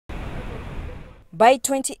By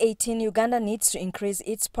 2018, Uganda needs to increase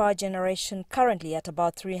its power generation currently at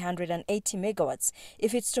about 380 megawatts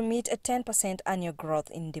if it's to meet a 10% annual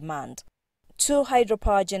growth in demand. Two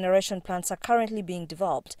hydropower generation plants are currently being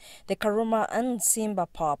developed, the Karuma and Simba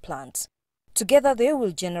power plants. Together, they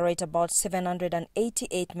will generate about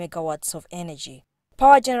 788 megawatts of energy.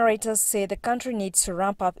 Power generators say the country needs to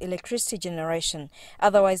ramp up electricity generation,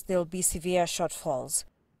 otherwise there will be severe shortfalls.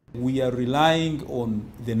 We are relying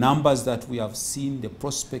on the numbers that we have seen, the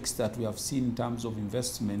prospects that we have seen in terms of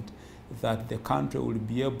investment, that the country will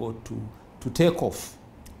be able to take off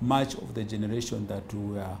much of the generation that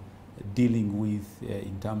we are dealing with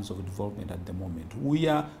in terms of development at the moment. We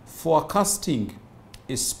are forecasting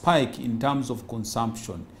a spike in terms of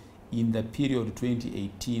consumption in the period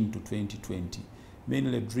 2018 to 2020,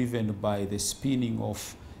 mainly driven by the spinning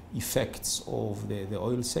off effects of the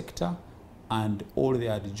oil sector and all the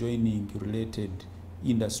adjoining related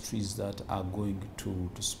industries that are going to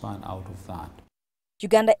span out of that.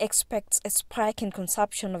 Uganda expects a spike in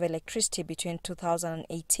consumption of electricity between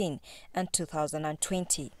 2018 and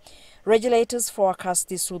 2020. Regulators forecast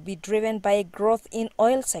this will be driven by a growth in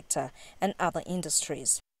oil sector and other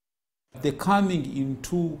industries. The coming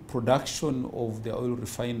into production of the oil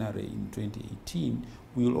refinery in 2018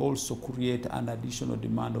 will also create an additional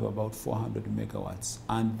demand of about 400 megawatts.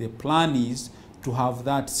 And the plan is to have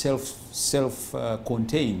that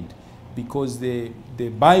self-contained, because the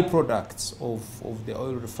byproducts of the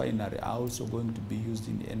oil refinery are also going to be used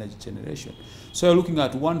in energy generation. So you're looking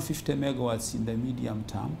at 150 megawatts in the medium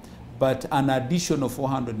term, but an additional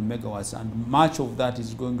 400 megawatts, and much of that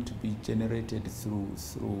is going to be generated through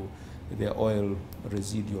the oil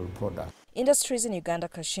residual product. Industries in Uganda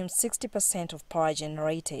consume 60% of power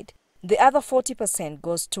generated. The other 40%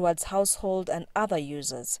 goes towards household and other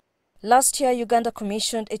users. Last year, Uganda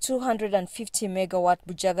commissioned a 250-megawatt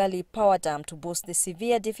Bujagali power dam to boost the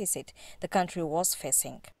severe deficit the country was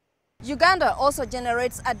facing. Uganda also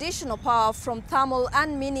generates additional power from thermal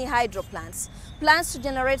and mini hydro plants. Plans to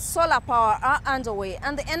generate solar power are underway,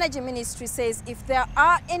 and the Energy Ministry says if there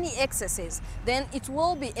are any excesses, then it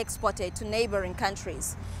will be exported to neighboring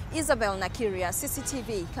countries. Isabel, Nakirya,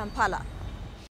 CCTV, Kampala.